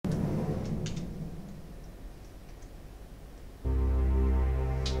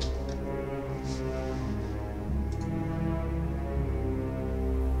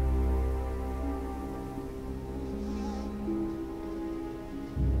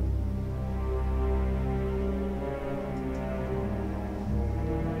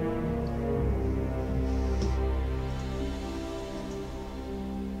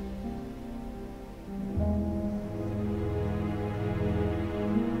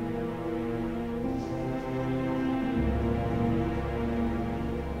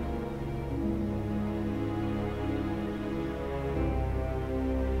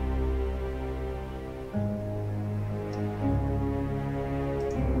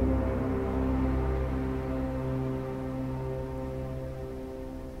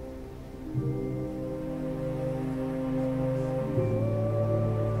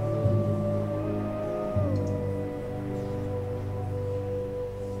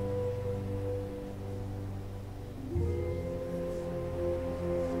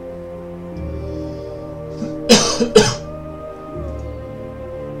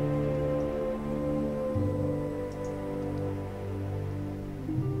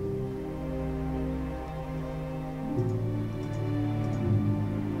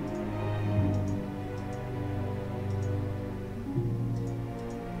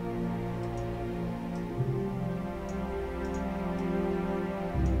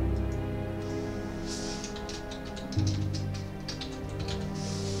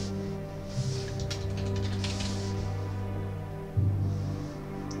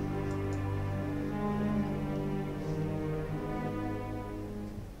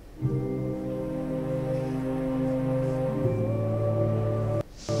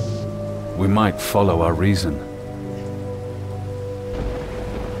We might follow our reason,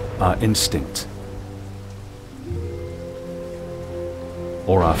 our instinct,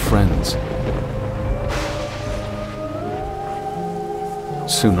 or our friends.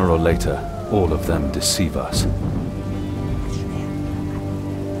 Sooner or later, all of them deceive us.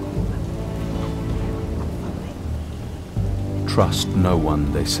 Trust no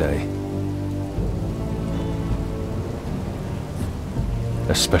one, they say.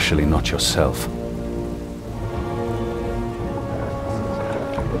 Especially not yourself.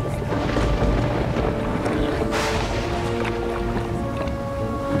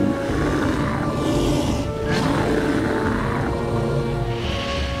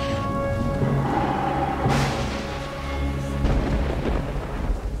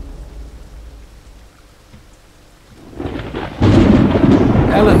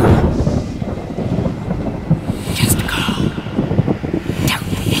 Eleanor!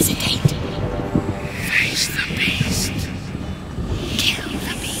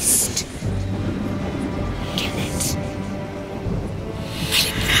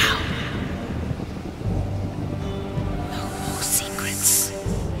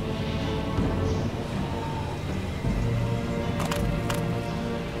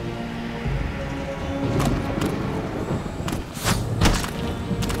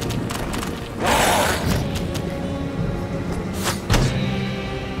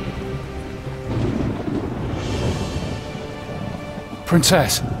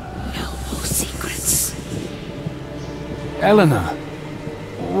 Princess! No more secrets. Eleanor!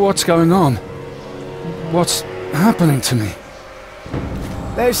 What's going on? What's happening to me?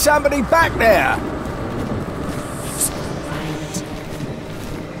 There's somebody back there! It's all right.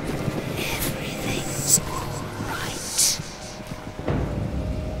 Everything's all right.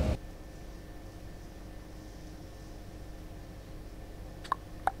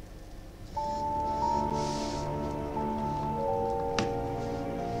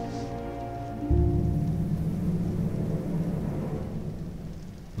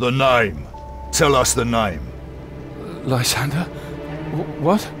 The name. Tell us the name. Lysander?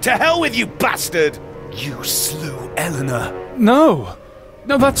 What? To hell with you, bastard! You slew Eleanor. No!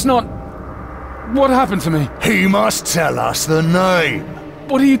 No, that's not... What happened to me? He must tell us the name.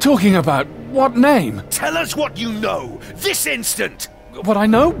 What are you talking about? What name? Tell us what you know, this instant! What I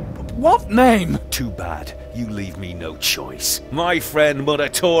know? What name? Too bad. You leave me no choice. My friend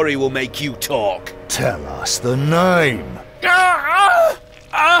Muratori will make you talk. Tell us the name. Ah!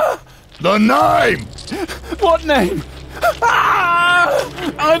 The name! What name?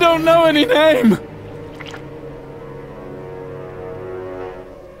 Ah! I don't know any name!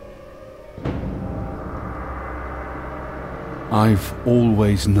 I've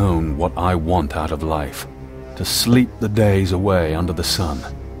always known what I want out of life. To sleep the days away under the sun.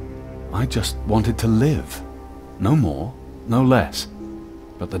 I just wanted to live. No more, no less.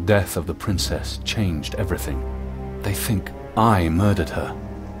 But the death of the princess changed everything. They think I murdered her.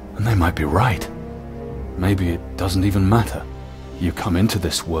 And they might be right. Maybe it doesn't even matter. You come into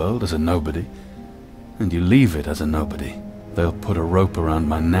this world as a nobody, and you leave it as a nobody. They'll put a rope around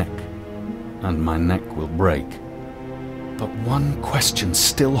my neck, and my neck will break. But one question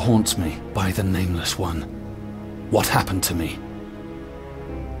still haunts me by the Nameless One. What happened to me?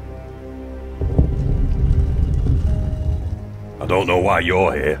 I don't know why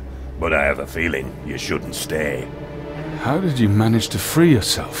you're here, but I have a feeling you shouldn't stay. How did you manage to free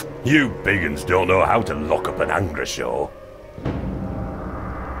yourself? You biggins don't know how to lock up an Angra show.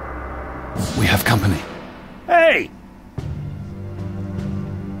 We have company. Hey!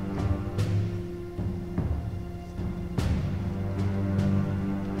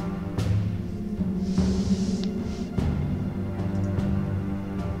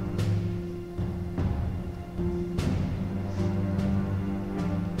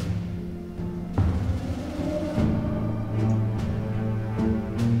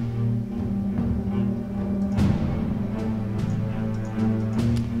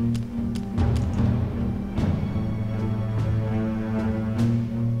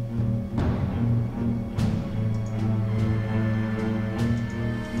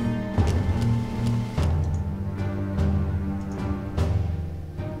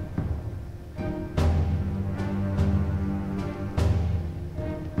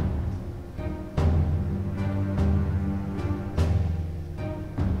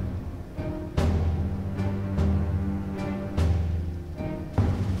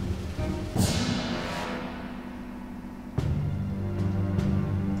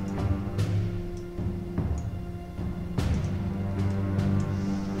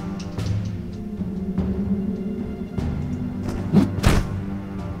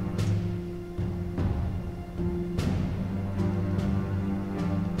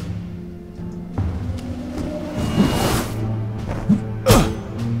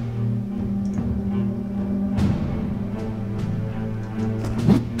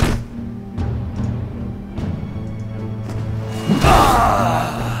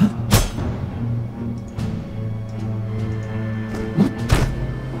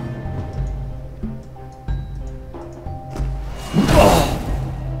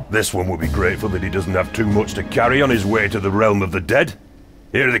 This one will be grateful that he doesn't have too much to carry on his way to the realm of the dead.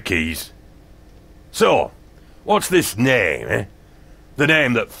 Here are the keys. So, what's this name, eh? The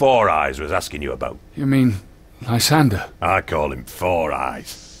name that Four Eyes was asking you about. You mean Lysander? I call him Four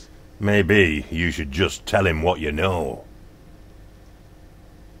Eyes. Maybe you should just tell him what you know.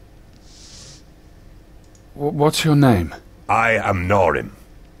 What's your name? I am Norim.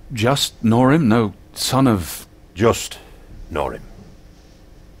 Just Norim? No son of... Just Norim.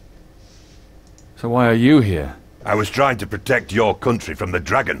 So why are you here? I was trying to protect your country from the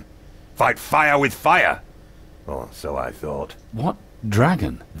dragon. Fight fire with fire. Oh, so I thought. What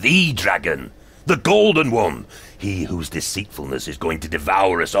dragon? The dragon. The golden one. He whose deceitfulness is going to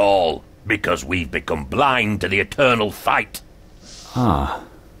devour us all. Because we've become blind to the eternal fight. Ah.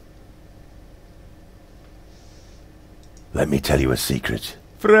 Let me tell you a secret.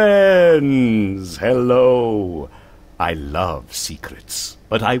 Friends, hello. I love secrets,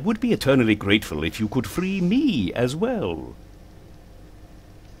 but I would be eternally grateful if you could free me as well.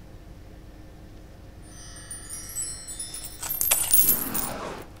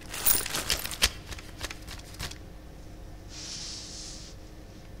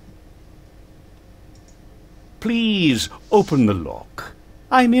 Please, open the lock.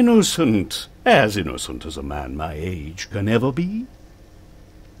 I'm innocent, as innocent as a man my age can ever be.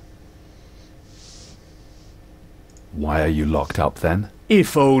 Why are you locked up then?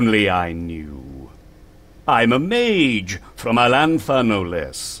 If only I knew. I'm a mage, from Alantha no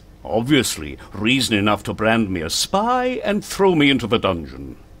less. Obviously, reason enough to brand me a spy and throw me into the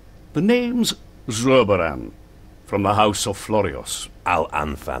dungeon. The name's Zurbaran, from the House of Florios.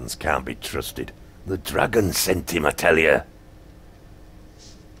 Al-Anfans can't be trusted. The dragon sent him, I tell you.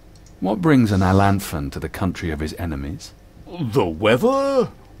 What brings an Alanthan to the country of his enemies? The weather,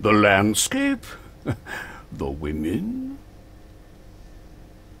 the landscape, the women.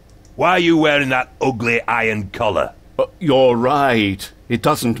 Why are you wearing that ugly iron collar? You're right. It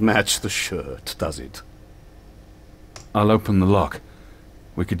doesn't match the shirt, does it? I'll open the lock.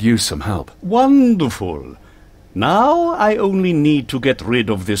 We could use some help. Wonderful. Now I only need to get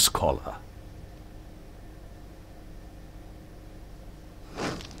rid of this collar.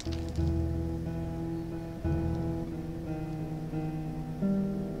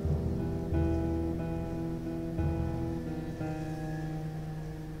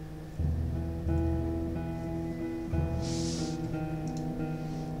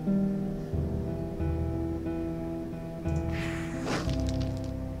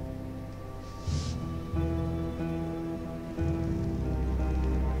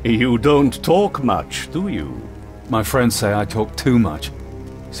 You don't talk much, do you? My friends say I talk too much.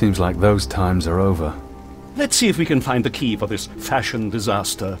 Seems like those times are over. Let's see if we can find the key for this fashion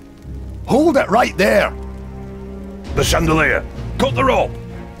disaster. Hold it right there! The chandelier! Cut the rope!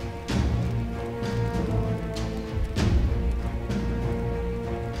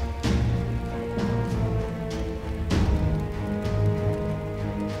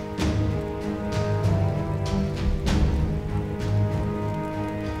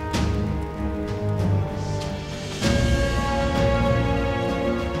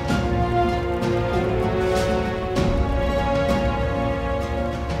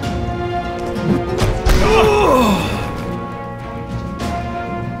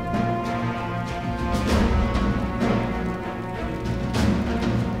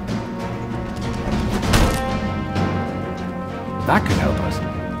 That could help us.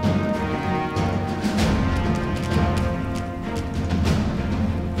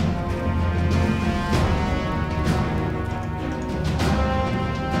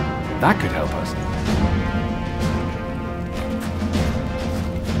 That could help us.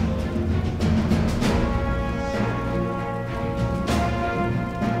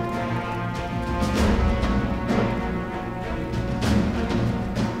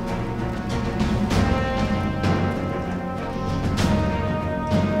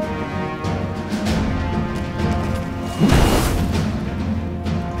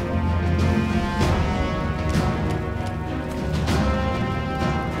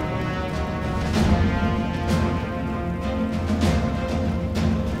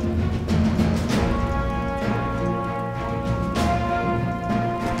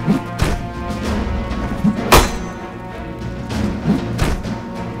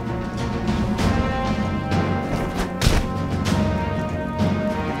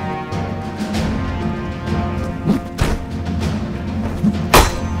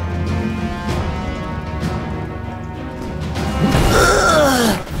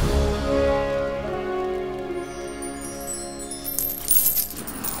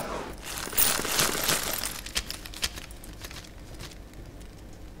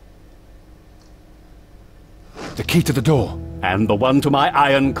 key to the door. And the one to my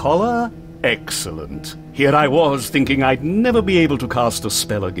iron collar? Excellent. Here I was thinking I'd never be able to cast a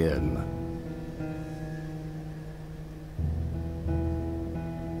spell again.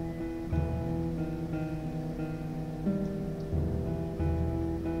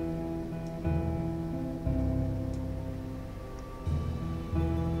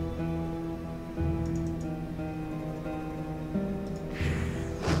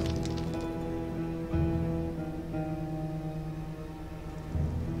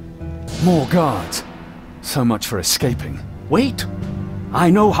 More guards. So much for escaping. Wait! I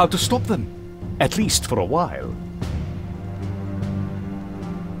know how to stop them. At least for a while.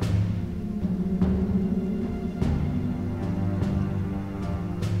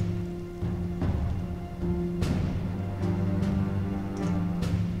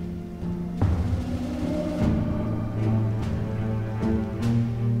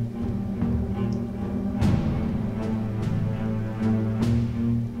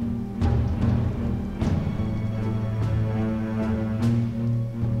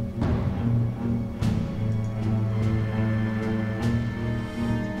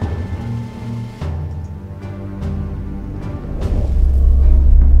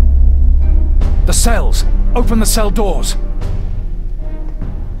 The cells! Open the cell doors!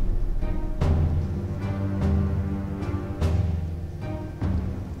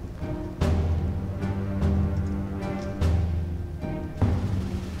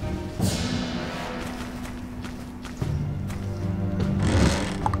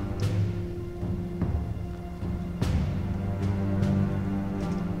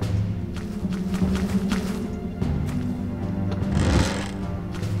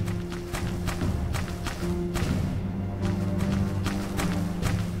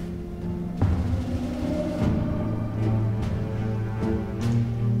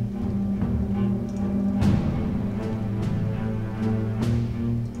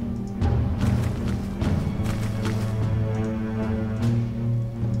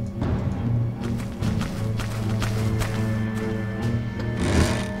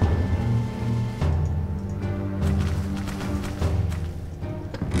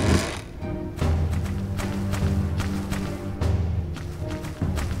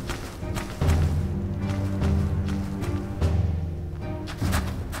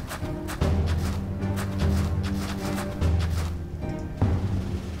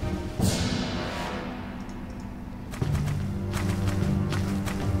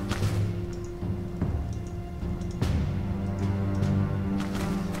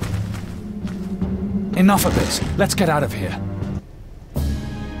 Enough of this. Let's get out of here.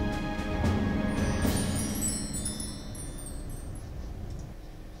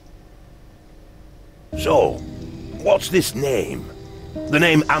 So, what's this name? The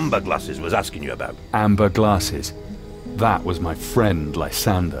name Amber Glasses was asking you about. Amber glasses. That was my friend,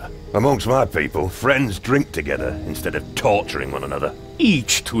 Lysander. Amongst my people, friends drink together instead of torturing one another.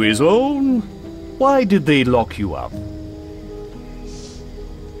 Each to his own. Why did they lock you up?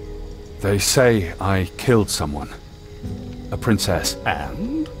 They say I killed someone. A princess.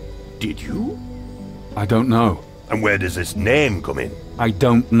 And? Did you? I don't know. And where does this name come in? I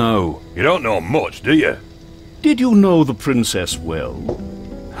don't know. You don't know much, do you? Did you know the princess well?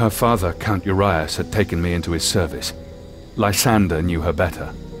 Her father, Count Urias, had taken me into his service. Lysander knew her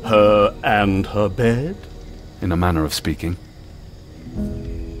better. Her and her bed? In a manner of speaking.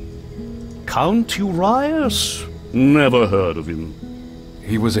 Count Urias? Never heard of him.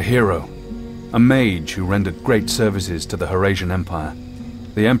 He was a hero. A mage who rendered great services to the Eurasian Empire.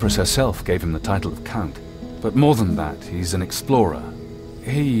 The Empress herself gave him the title of Count. But more than that, he's an explorer.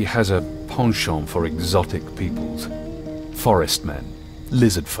 He has a penchant for exotic peoples. Forest men,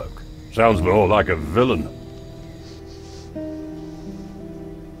 lizard folk. Sounds more like a villain.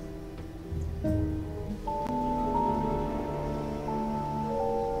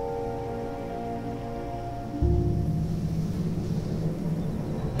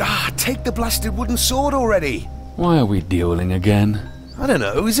 Take the blasted wooden sword already! Why are we dueling again? I don't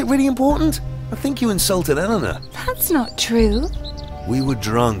know, is it really important? I think you insulted Eleanor. That's not true. We were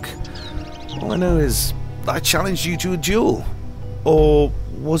drunk. All I know is I challenged you to a duel. Or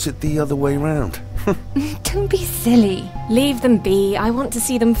was it the other way round? Don't be silly. Leave them be. I want to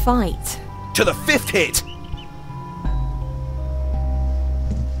see them fight. To the 5th hit!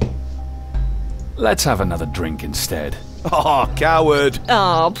 Let's have another drink instead. Oh, coward!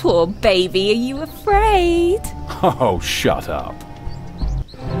 Oh, poor baby. Are you afraid? Oh, shut up.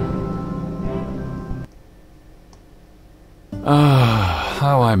 Ah,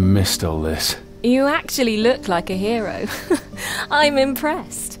 how I missed all this. You actually look like a hero. I'm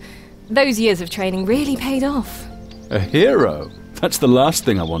impressed. Those years of training really paid off. A hero? That's the last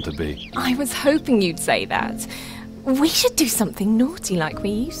thing I want to be. I was hoping you'd say that. We should do something naughty like we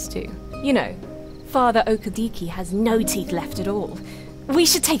used to. You know, Father Okadiki has no teeth left at all. We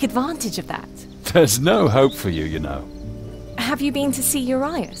should take advantage of that. There's no hope for you, you know. Have you been to see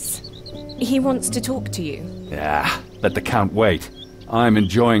Urias? He wants to talk to you. Yeah, let the Count wait. I'm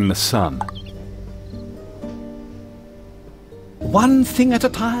enjoying the sun. One thing at a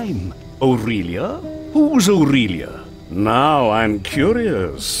time. Aurelia? Who's Aurelia? Now I'm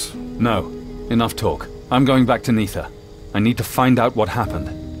curious. No, enough talk. I'm going back to Neither. I need to find out what happened.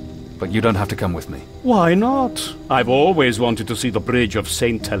 But you don't have to come with me. Why not? I've always wanted to see the bridge of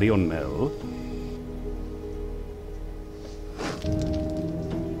St. Telionel.